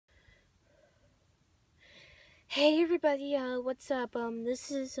Hey everybody, what's up?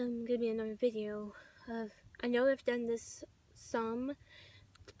 This is gonna be another video of, I know I've done this some,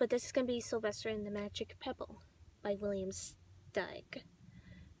 but this is gonna be Sylvester and the Magic Pebble by William Steig.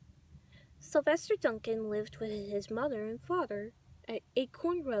 Sylvester Duncan lived with his mother and father at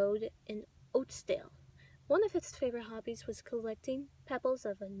Acorn Road in Oatsdale. One of his favorite hobbies was collecting pebbles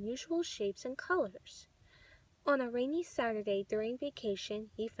of unusual shapes and colors. On a rainy Saturday during vacation,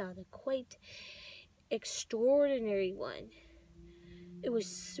 he found a quite extraordinary one. It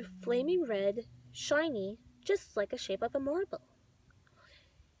was flaming red, shiny, just like the shape of a marble.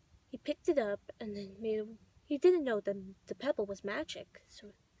 He picked it up and then he didn't know the pebble was magic,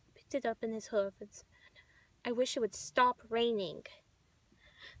 so he picked it up in his hoof and said, "I wish it would stop raining."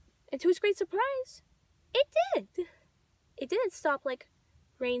 And to his great surprise, it did. It didn't stop like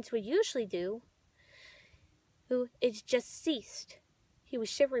rains would usually do. It just ceased. He was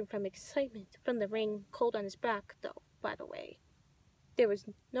shivering from excitement from the rain cold on his back, though, by the way. There was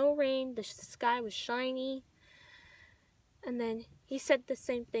no rain, the sky was shiny, and then he said the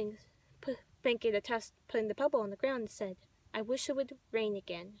same thing, banking the test, putting the pebble on the ground, and said, "I wish it would rain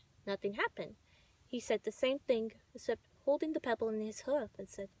again." Nothing happened. He said the same thing, except holding the pebble in his hoof, and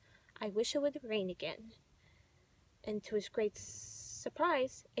said, "I wish it would rain again." And to his great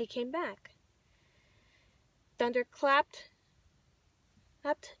surprise, it came back. Thunder clapped,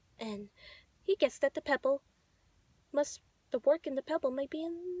 and he guessed that the work in the pebble might be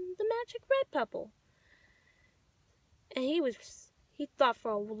in the magic red pebble. And he thought for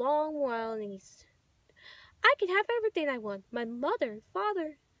a long while, and I can have everything I want. My mother and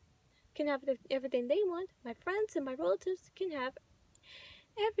father can have everything they want. My friends and my relatives can have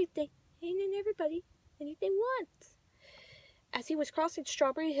everything, and everybody, anything wants. As he was crossing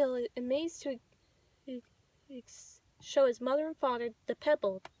Strawberry Hill, amazed to show his mother and father the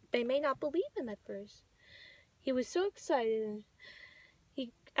pebble, they may not believe him at first. He was so excited,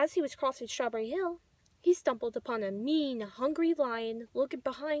 and as he was crossing Strawberry Hill, he stumbled upon a mean, hungry lion looking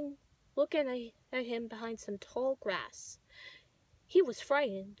at him behind some tall grass. He was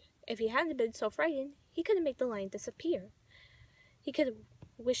frightened. If he hadn't been so frightened, he could have made the lion disappear. He could have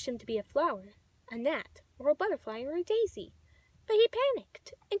wished him to be a flower, a gnat, or a butterfly, or a daisy. But he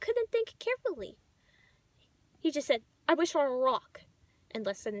panicked and couldn't think carefully. He just said, "I wish for a rock." In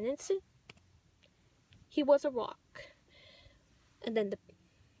less than an instant, he was a rock. And then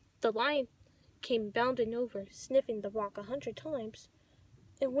the lion came bounding over, sniffing the rock 100 times,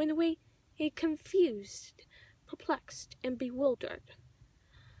 and went away confused, perplexed, and bewildered.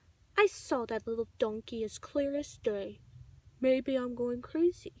 "I saw that little donkey as clear as day. Maybe I'm going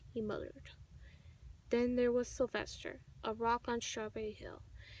crazy," he muttered. Then there was Sylvester, a rock on Strawberry Hill,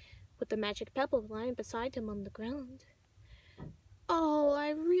 with the magic pebble lying beside him on the ground. "Oh,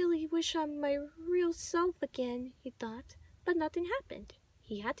 I really wish I'm my real self again," he thought, but nothing happened.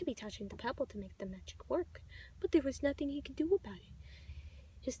 He had to be touching the pebble to make the magic work, but there was nothing he could do about it.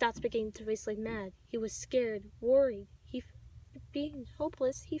 His thoughts began to race like mad. He was scared, worried. Being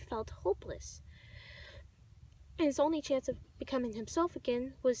hopeless, he felt hopeless. And his only chance of becoming himself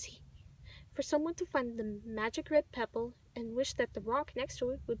again was for someone to find the magic red pebble and wish that the rock next to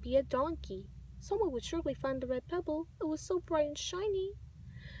it would be a donkey. Someone would surely find the red pebble. It was so bright and shiny.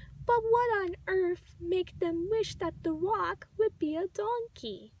 But what on earth made them wish that the rock would be a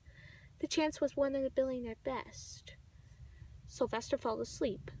donkey? The chance was 1 in a billion at best. Sylvester fell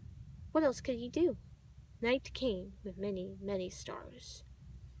asleep. What else could he do? Night came with many, many stars.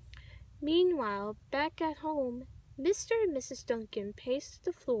 Meanwhile, back at home, Mr. and Mrs. Duncan paced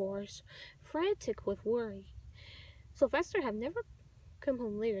the floors, frantic with worry. Sylvester had never come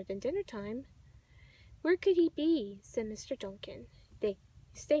home later than dinner time. "Where could he be?" said Mr. Duncan. They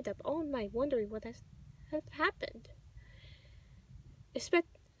stayed up all night wondering what had happened,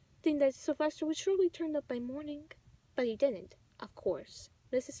 expecting that Sylvester would surely turn up by morning. But he didn't, of course.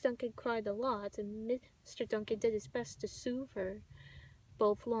 Mrs. Duncan cried a lot, and Mr. Duncan did his best to soothe her.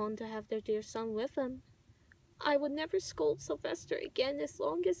 Both longed to have their dear son with them. "I would never scold Sylvester again as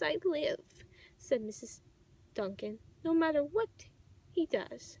long as I live," said Mrs. Duncan, "no matter what he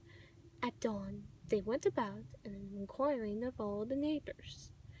does." At dawn, they went about and inquiring of all the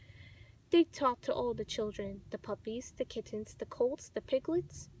neighbors. They talked to all the children, the puppies, the kittens, the colts, the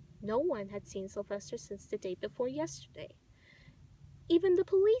piglets. No one had seen Sylvester since the day before yesterday. Even the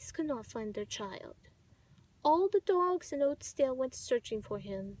police could not find their child. All the dogs in Oatsdale went searching for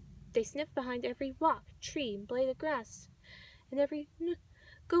him. They sniffed behind every rock, tree, and blade of grass, and every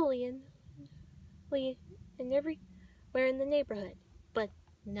gully and everywhere in the neighborhood, but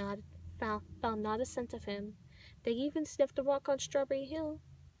found not a scent of him. They even sniffed the rock on Strawberry Hill,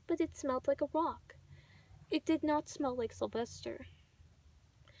 but it smelled like a rock. It did not smell like Sylvester.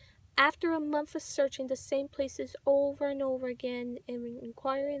 After a month of searching the same places over and over again and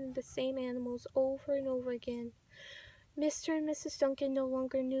inquiring the same animals over and over again, Mr. and Mrs. Duncan no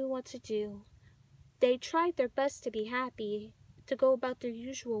longer knew what to do. They tried their best to be happy, to go about their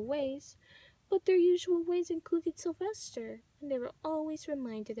usual ways, but their usual ways included Sylvester, and they were always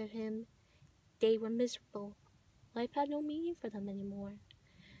reminded of him. They were miserable. Life had no meaning for them anymore.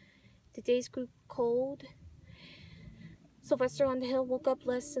 The days grew cold. Sylvester on the hill woke up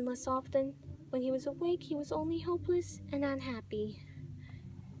less and less often. When he was awake, he was only hopeless and unhappy.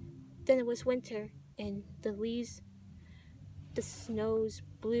 Then it was winter, and the leaves, the snows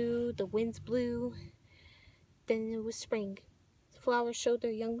blew, the winds blew. Then it was spring. The flowers showed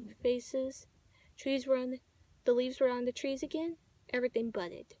their young faces. The leaves were on the trees again. Everything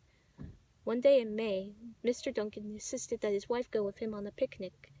budded. One day in May, Mr. Duncan insisted that his wife go with him on a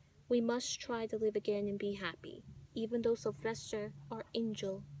picnic. We must try to live again and be happy, even though Sylvester, our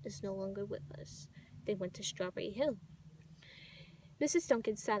angel, is no longer with us. They went to Strawberry Hill. Mrs.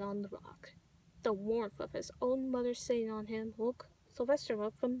 Duncan sat on the rock. The warmth of his own mother sitting on him woke Sylvester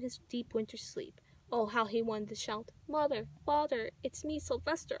up from his deep winter sleep. Oh, how he wanted to shout, "Mother, Father, it's me,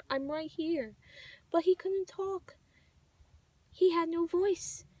 Sylvester, I'm right here." But he couldn't talk. He had no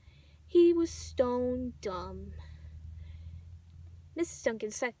voice. He was stone dumb. Mrs.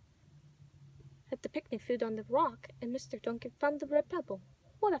 Duncan sat at the picnic food on the rock, and Mr. Duncan found the red pebble.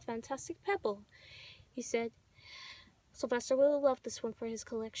 "What a fantastic pebble," he said. "Sylvester will love this one for his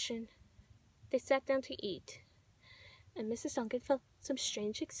collection." They sat down to eat, and Mrs. Duncan felt some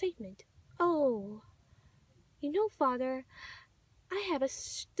strange excitement. "Oh, you know, Father, I have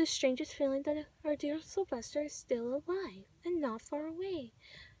the strangest feeling that our dear Sylvester is still alive and not far away."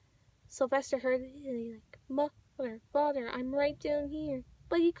 Sylvester heard it like, "Mother, Father, I'm right down here."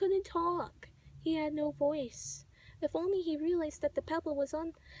 But he couldn't talk. He had no voice. If only he realized that the pebble was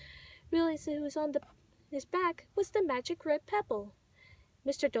on his back was the magic red pebble.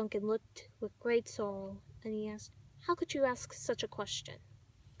 Mr. Duncan looked with great sorrow, and he asked, "How could you ask such a question?"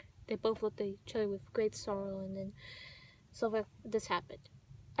 They both looked at each other with great sorrow, and then this happened.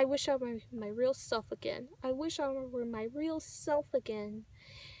 "I wish I were my real self again. I wish I were my real self again."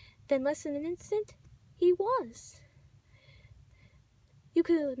 Then less than an instant, he was. You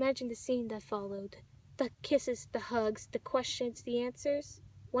could imagine the scene that followed. The kisses, the hugs, the questions, the answers.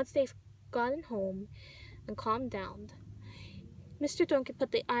 Once they've gotten home and calmed down, Mr. Duncan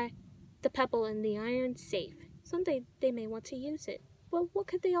put the pebble in the iron safe. Someday they may want to use it. But what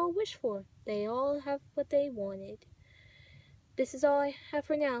could they all wish for? They all have what they wanted. This is all I have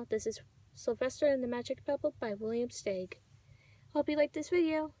for now. This is Sylvester and the Magic Pebble by William Steig. Hope you liked this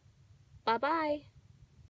video. Bye-bye.